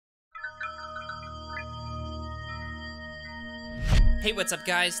Hey, what's up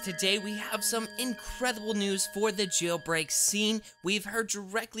guys? Today we have some incredible news for the jailbreak scene. We've heard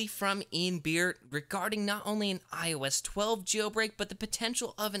directly from Ian Beer regarding not only an iOS 12 jailbreak, but the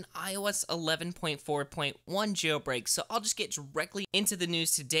potential of an iOS 11.4.1 jailbreak. So I'll just get directly into the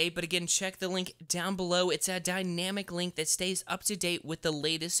news today, but again, check the link down below. It's a dynamic link that stays up to date with the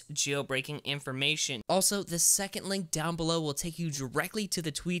latest jailbreaking information. Also, the second link down below will take you directly to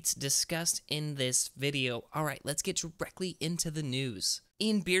the tweets discussed in this video. Alright, let's get directly into the news.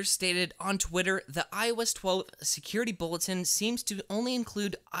 Ian Beer stated on Twitter, the iOS 12 security bulletin seems to only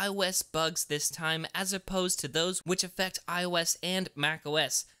include iOS bugs this time as opposed to those which affect iOS and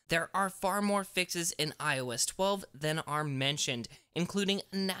macOS. There are far more fixes in iOS 12 than are mentioned, including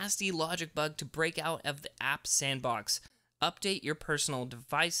a nasty logic bug to break out of the app sandbox. Update your personal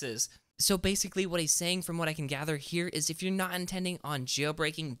devices. So basically what he's saying from what I can gather here is if you're not intending on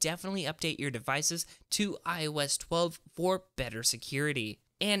jailbreaking, definitely update your devices to iOS 12 for better security.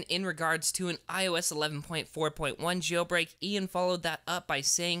 And in regards to an iOS 11.4.1 jailbreak, Ian followed that up by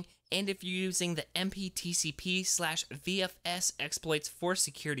saying, and if you're using the MPTCP/VFS exploits for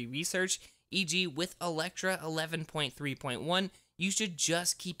security research, e.g. with Electra 11.3.1, you should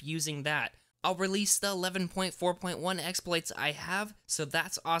just keep using that. I'll release the 11.4.1 exploits I have, so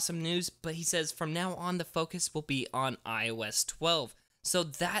that's awesome news, but he says from now on the focus will be on iOS 12. So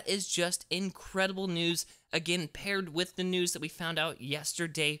that is just incredible news, again paired with the news that we found out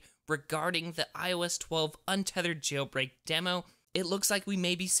yesterday regarding the iOS 12 untethered jailbreak demo. It looks like we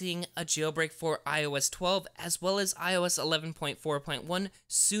may be seeing a jailbreak for iOS 12 as well as iOS 11.4.1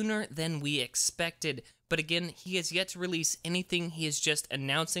 sooner than we expected. But again, he has yet to release anything. He is just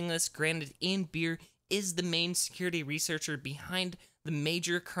announcing this. Granted, Ian Beer is the main security researcher behind the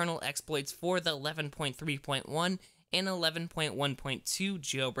major kernel exploits for the 11.3.1 and 11.1.2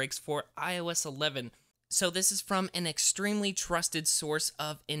 jailbreaks for iOS 11. So this is from an extremely trusted source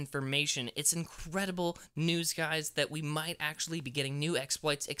of information. It's incredible news, guys, that we might actually be getting new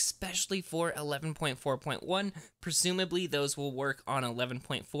exploits, especially for 11.4.1. Presumably those will work on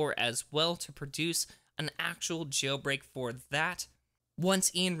 11.4 as well to produce an actual jailbreak for that.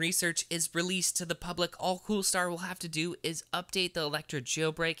 Once Ian research is released to the public, all Coolstar will have to do is update the Electra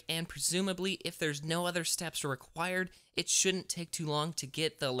jailbreak, and presumably if there's no other steps required, it shouldn't take too long to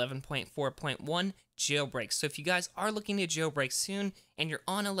get the 11.4.1 jailbreak. So if you guys are looking to jailbreak soon and you're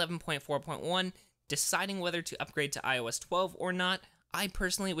on 11.4.1, deciding whether to upgrade to iOS 12 or not, I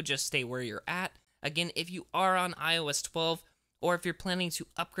personally would just stay where you're at. Again, if you are on iOS 12 or if you're planning to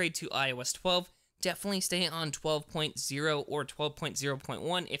upgrade to iOS 12, definitely stay on 12.0 or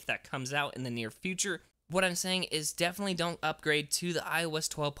 12.0.1 if that comes out in the near future. What I'm saying is definitely don't upgrade to the iOS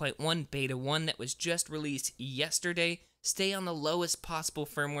 12.1 Beta 1 that was just released yesterday. Stay on the lowest possible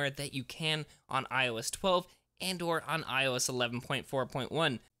firmware that you can on iOS 12 and or on iOS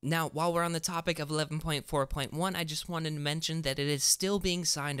 11.4.1. Now, while we're on the topic of 11.4.1, I just wanted to mention that it is still being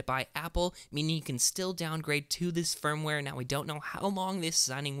signed by Apple, meaning you can still downgrade to this firmware. Now, we don't know how long this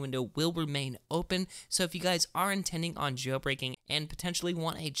signing window will remain open, so if you guys are intending on jailbreaking and potentially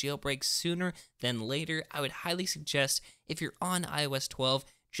want a jailbreak sooner than later, I would highly suggest, if you're on iOS 12,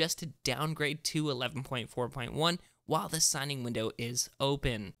 just to downgrade to 11.4.1 while the signing window is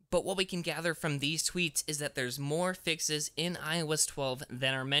open. But what we can gather from these tweets is that there's more fixes in iOS 12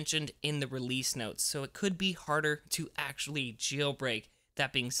 than are mentioned in the release notes, so it could be harder to actually jailbreak.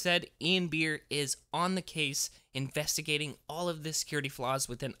 That being said, Ian Beer is on the case investigating all of the security flaws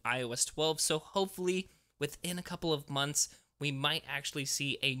within iOS 12, so hopefully within a couple of months we might actually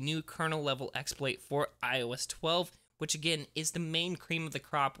see a new kernel level exploit for iOS 12, which again is the main cream of the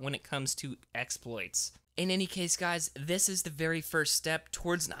crop when it comes to exploits. In any case, guys, this is the very first step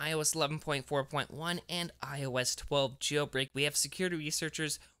towards an iOS 11.4.1 and iOS 12 jailbreak. We have security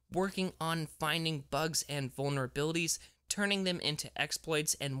researchers working on finding bugs and vulnerabilities, turning them into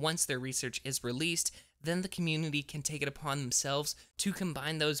exploits, and once their research is released, then the community can take it upon themselves to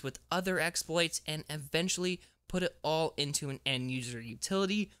combine those with other exploits and eventually put it all into an end-user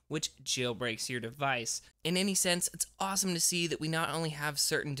utility, which jailbreaks your device. In any sense, it's awesome to see that we not only have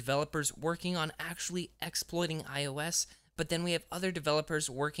certain developers working on actually exploiting iOS, but then we have other developers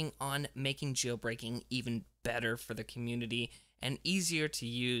working on making jailbreaking even better for the community and easier to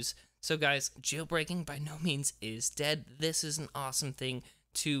use. So guys, jailbreaking by no means is dead. This is an awesome thing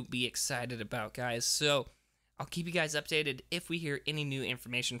to be excited about, guys. So I'll keep you guys updated if we hear any new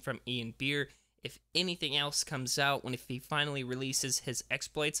information from Ian Beer. If anything else comes out, if he finally releases his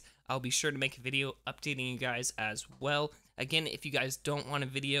exploits, I'll be sure to make a video updating you guys as well. Again, if you guys don't want a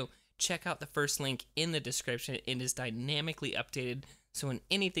video, check out the first link in the description. It is dynamically updated, so when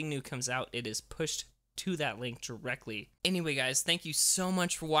anything new comes out, it is pushed to that link directly. Anyway guys, thank you so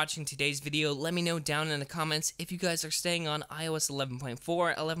much for watching today's video. Let me know down in the comments if you guys are staying on iOS 11.4,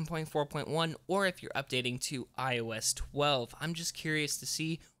 11.4.1, or if you're updating to iOS 12. I'm just curious to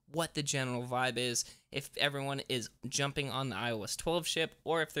see what the general vibe is, if everyone is jumping on the iOS 12 ship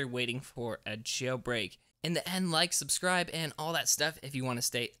or if they're waiting for a jailbreak. In the end, like, subscribe, and all that stuff if you want to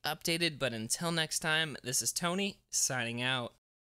stay updated. But until next time, this is Tony, signing out.